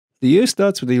The year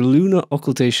starts with a lunar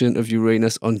occultation of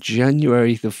Uranus on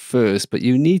January the 1st, but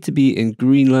you need to be in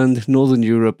Greenland, Northern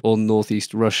Europe, or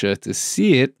Northeast Russia to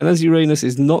see it. And as Uranus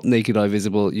is not naked eye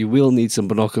visible, you will need some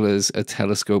binoculars, a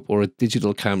telescope, or a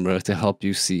digital camera to help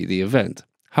you see the event.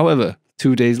 However,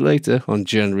 2 days later, on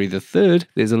January the 3rd,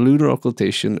 there's a lunar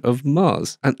occultation of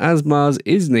Mars. And as Mars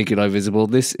is naked eye visible,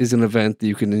 this is an event that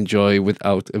you can enjoy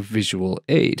without a visual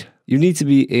aid. You need to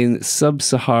be in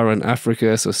sub-Saharan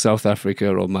Africa, so South Africa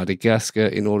or Madagascar,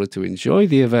 in order to enjoy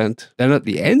the event. Then at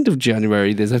the end of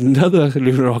January, there's another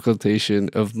lunar occultation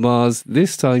of Mars.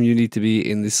 This time you need to be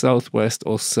in the Southwest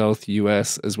or South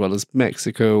US, as well as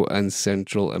Mexico and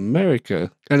Central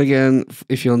America. And again,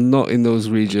 if you're not in those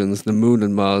regions, the Moon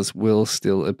and Mars will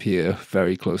still appear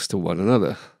very close to one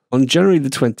another. On January the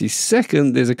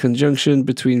 22nd, there's a conjunction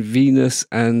between Venus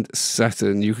and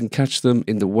Saturn. You can catch them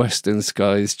in the western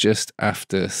skies just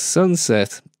after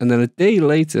sunset. And then a day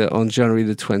later, on January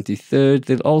the 23rd,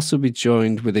 they'll also be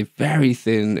joined with a very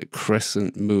thin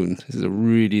crescent moon. This is a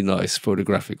really nice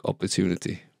photographic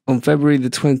opportunity. On February the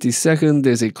 22nd,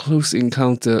 there's a close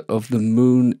encounter of the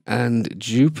Moon and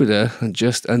Jupiter, and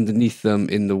just underneath them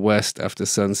in the west after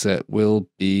sunset will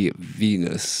be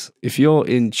Venus. If you're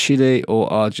in Chile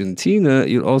or Argentina,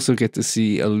 you'll also get to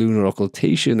see a lunar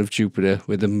occultation of Jupiter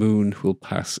where the Moon will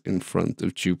pass in front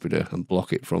of Jupiter and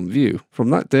block it from view. From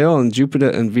that day on, Jupiter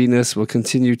and Venus will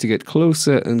continue to get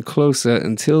closer and closer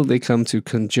until they come to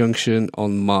conjunction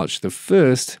on March the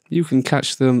 1st. You can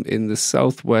catch them in the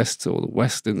southwest or the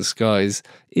western skies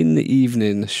in the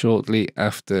evening shortly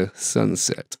after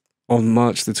sunset. On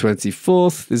March the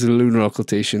 24th, there's a lunar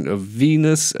occultation of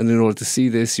Venus, and in order to see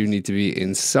this, you need to be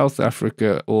in South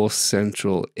Africa or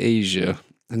Central Asia.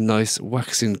 A nice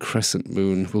waxing crescent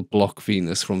moon will block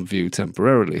Venus from view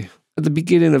temporarily. At the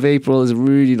beginning of April is a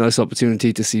really nice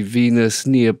opportunity to see Venus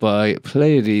nearby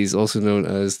Pleiades, also known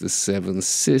as the Seven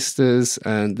Sisters,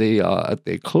 and they are at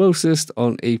their closest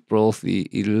on April the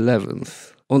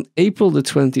 11th. On April the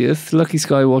 20th, lucky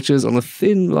sky watchers on a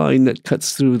thin line that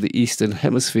cuts through the eastern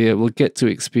hemisphere will get to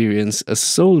experience a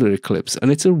solar eclipse, and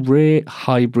it's a rare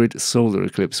hybrid solar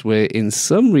eclipse where in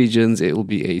some regions it will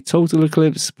be a total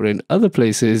eclipse, but in other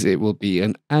places it will be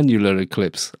an annular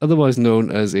eclipse, otherwise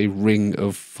known as a ring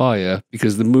of fire,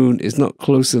 because the moon is not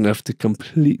close enough to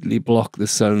completely block the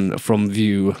sun from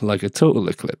view like a total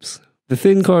eclipse. The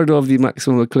thin corridor of the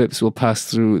maximum eclipse will pass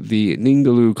through the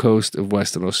Ningaloo coast of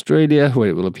Western Australia, where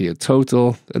it will appear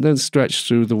total, and then stretch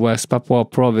through the West Papua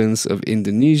province of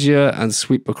Indonesia and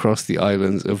sweep across the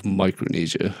islands of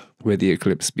Micronesia, where the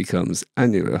eclipse becomes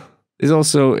annular. There's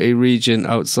also a region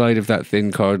outside of that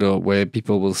thin corridor where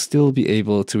people will still be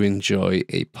able to enjoy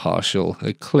a partial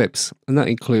eclipse, and that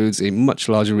includes a much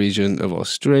larger region of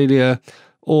Australia,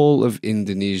 all of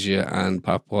Indonesia and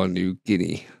Papua New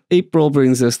Guinea. April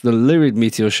brings us the Lyrid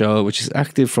meteor shower, which is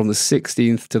active from the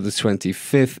 16th to the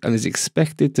 25th and is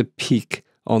expected to peak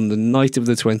on the night of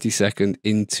the 22nd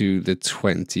into the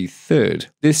 23rd.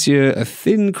 This year, a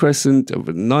thin crescent of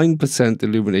a 9%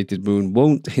 illuminated moon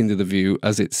won't hinder the view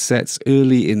as it sets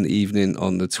early in the evening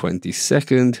on the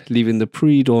 22nd, leaving the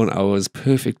pre-dawn hours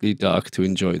perfectly dark to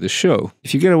enjoy the show.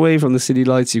 If you get away from the city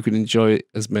lights, you can enjoy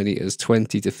as many as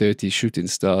 20 to 30 shooting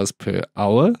stars per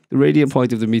hour. The radiant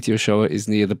point of the meteor shower is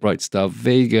near the bright star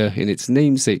Vega in its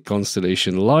namesake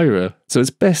constellation Lyra, so it's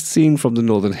best seen from the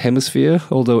northern hemisphere,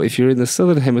 although if you're in the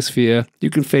southern hemisphere, you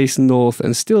can face north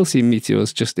and still see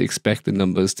meteors, just expect the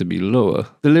numbers to be lower.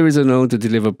 The Lyrids are known to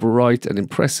deliver bright and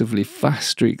impressively fast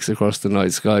streaks across the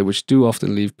night sky, which do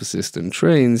often leave persistent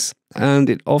trains, and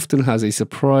it often has a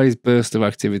surprise burst of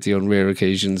activity on rare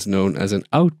occasions known as an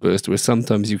outburst, where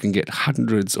sometimes you can get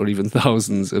hundreds or even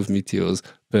thousands of meteors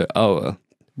per hour.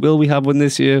 Will we have one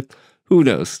this year? Who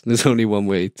knows? There's only one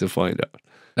way to find out.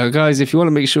 Now guys, if you want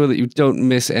to make sure that you don't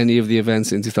miss any of the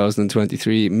events in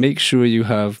 2023, make sure you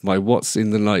have my What's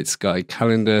in the Night Sky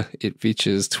calendar. It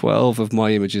features 12 of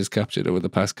my images captured over the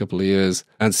past couple of years,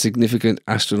 and significant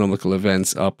astronomical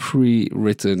events are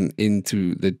pre-written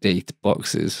into the date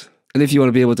boxes. And if you want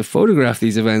to be able to photograph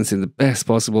these events in the best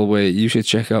possible way, you should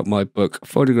check out my book,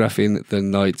 Photographing the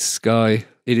Night Sky.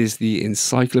 It is the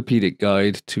encyclopedic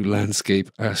guide to landscape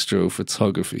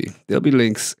astrophotography. There'll be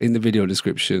links in the video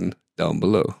description down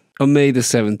below. On May the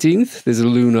 17th, there's a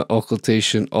lunar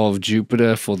occultation of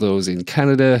Jupiter for those in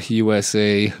Canada,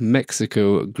 USA,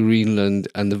 Mexico, Greenland,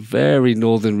 and the very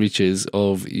northern reaches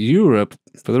of Europe.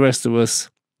 For the rest of us,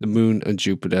 the Moon and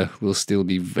Jupiter will still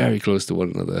be very close to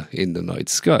one another in the night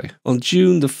sky. On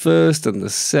June the 1st and the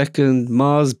 2nd,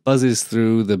 Mars buzzes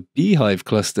through the Beehive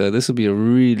cluster. This will be a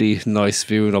really nice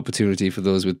viewing opportunity for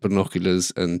those with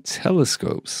binoculars and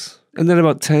telescopes. And then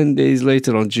about 10 days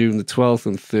later, on June the 12th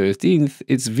and 13th,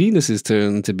 it's Venus's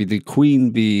turn to be the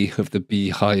queen bee of the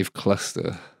beehive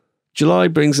cluster. July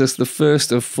brings us the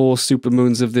first of 4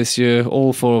 supermoons of this year,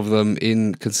 all 4 of them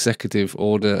in consecutive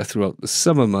order throughout the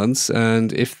summer months.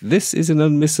 And if this is an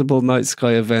unmissable night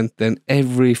sky event, then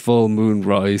every full moon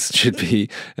rise should be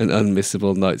an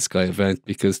unmissable night sky event,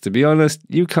 because to be honest,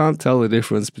 you can't tell the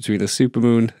difference between a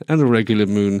supermoon and a regular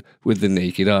moon with the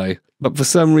naked eye. But for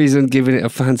some reason, giving it a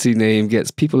fancy name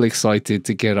gets people excited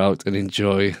to get out and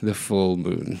enjoy the full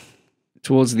moon.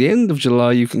 Towards the end of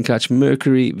July, you can catch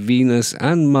Mercury, Venus,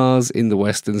 and Mars in the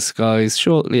western skies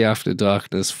shortly after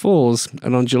darkness falls,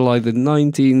 and on July the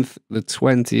 19th, the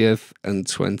 20th, and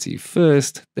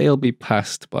 21st, they'll be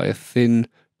passed by a thin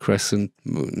crescent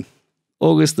moon.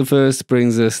 August the 1st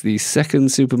brings us the second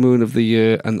supermoon of the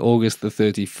year, and August the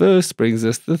 31st brings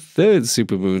us the third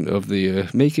supermoon of the year,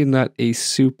 making that a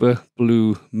super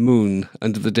blue moon,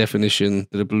 under the definition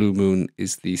that a blue moon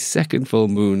is the second full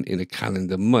moon in a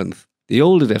calendar month. The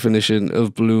older definition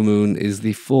of blue moon is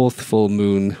the 4th full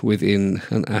moon within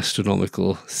an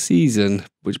astronomical season,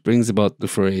 which brings about the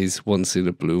phrase once in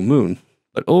a blue moon.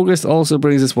 But August also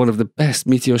brings us one of the best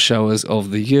meteor showers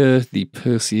of the year, the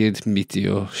Perseid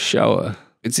meteor shower.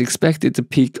 It's expected to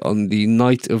peak on the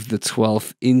night of the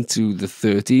 12th into the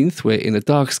 13th, where in a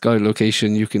dark sky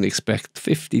location you can expect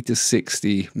 50 to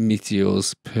 60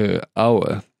 meteors per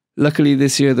hour. Luckily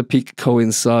this year the peak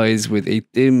coincides with a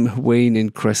dim waning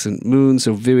crescent moon,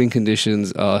 so viewing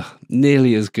conditions are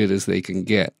nearly as good as they can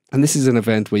get. And this is an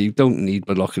event where you don't need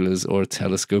binoculars or a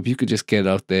telescope, you could just get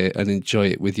out there and enjoy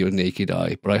it with your naked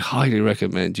eye. But I highly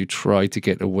recommend you try to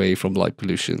get away from light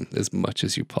pollution as much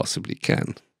as you possibly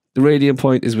can. The radiant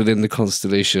point is within the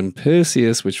constellation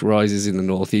Perseus, which rises in the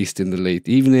northeast in the late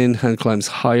evening and climbs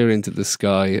higher into the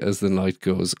sky as the night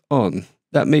goes on.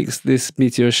 That makes this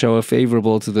meteor shower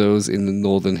favourable to those in the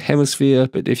northern hemisphere,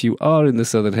 but if you are in the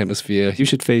southern hemisphere, you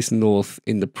should face north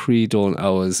in the pre-dawn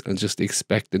hours and just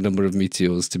expect the number of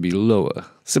meteors to be lower.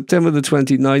 September the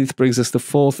 29th brings us the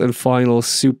 4th and final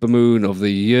supermoon of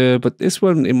the year, but this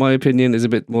one, in my opinion, is a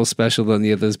bit more special than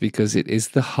the others because it is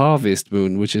the harvest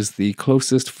moon, which is the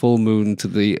closest full moon to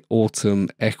the autumn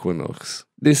equinox.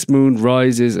 This moon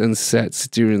rises and sets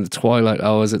during the twilight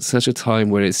hours at such a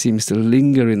time where it seems to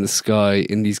linger in the sky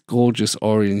in these gorgeous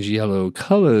orange-yellow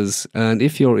colours, and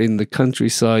if you're in the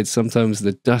countryside, sometimes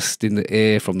the dust in the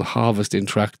air from the harvesting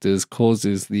tractors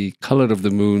causes the colour of the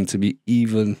moon to be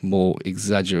even more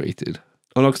exaggerated.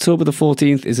 On October the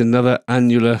 14th is another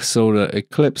annular solar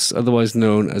eclipse, otherwise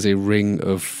known as a ring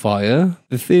of fire.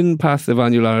 The thin path of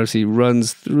annularity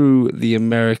runs through the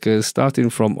Americas, starting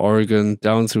from Oregon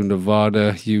down through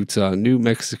Nevada, Utah, New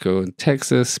Mexico, and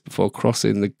Texas, before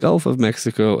crossing the Gulf of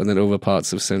Mexico and then over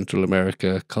parts of Central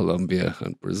America, Colombia,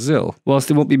 and Brazil. Whilst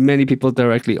there won't be many people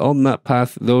directly on that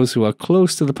path, those who are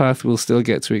close to the path will still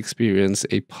get to experience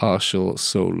a partial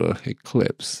solar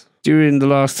eclipse. During the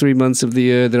last 3 months of the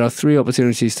year, there are 3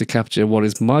 opportunities to capture what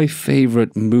is my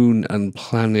favourite moon and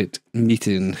planet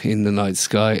meeting in the night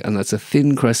sky, and that's a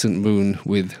thin crescent moon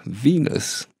with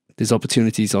Venus. There's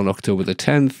opportunities on October the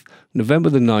 10th,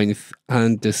 November the 9th,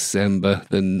 and December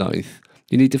the 9th.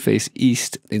 You need to face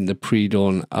east in the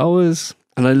pre-dawn hours.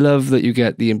 And I love that you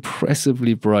get the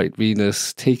impressively bright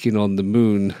Venus taking on the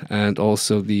moon and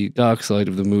also the dark side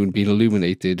of the moon being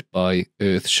illuminated by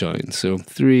Earthshine. So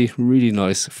 3 really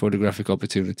nice photographic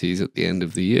opportunities at the end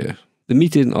of the year. The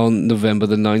meeting on November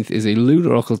the 9th is a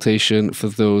lunar occultation for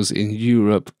those in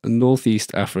Europe,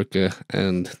 Northeast Africa,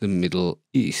 and the Middle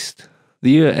East.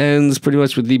 The year ends pretty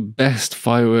much with the best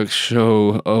fireworks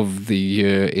show of the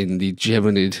year in the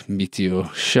Geminid meteor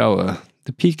shower.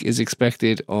 The peak is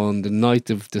expected on the night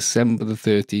of December the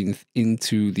 13th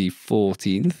into the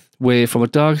 14th, where from a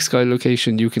dark sky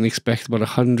location you can expect about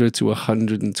 100 to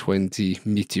 120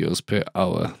 meteors per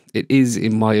hour. It is,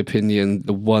 in my opinion,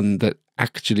 the one that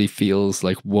actually feels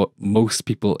like what most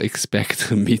people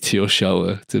expect a meteor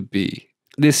shower to be.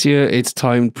 This year it's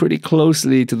timed pretty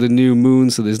closely to the new moon,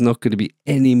 so there's not going to be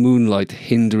any moonlight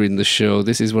hindering the show.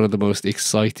 This is one of the most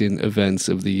exciting events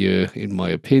of the year, in my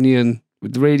opinion.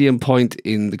 With the radiant point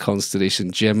in the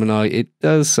constellation Gemini, it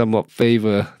does somewhat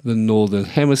favour the northern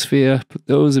hemisphere, but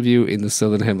those of you in the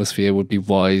southern hemisphere would be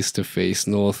wise to face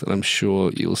north, and I'm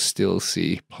sure you'll still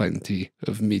see plenty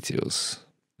of meteors.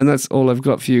 And that's all I've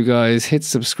got for you guys. Hit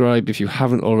subscribe if you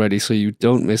haven't already so you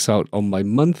don't miss out on my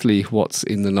monthly What's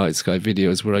in the Night Sky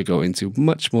videos where I go into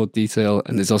much more detail,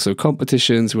 and there's also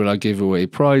competitions where I give away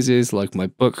prizes like my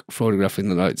book Photographing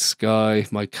the Night Sky,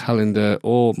 my calendar,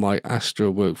 or my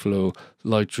Astro Workflow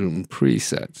Lightroom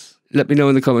presets. Let me know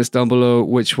in the comments down below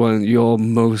which one you're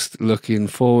most looking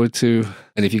forward to.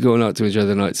 And if you're going out to enjoy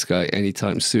the night sky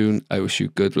anytime soon, I wish you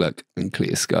good luck and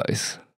clear skies.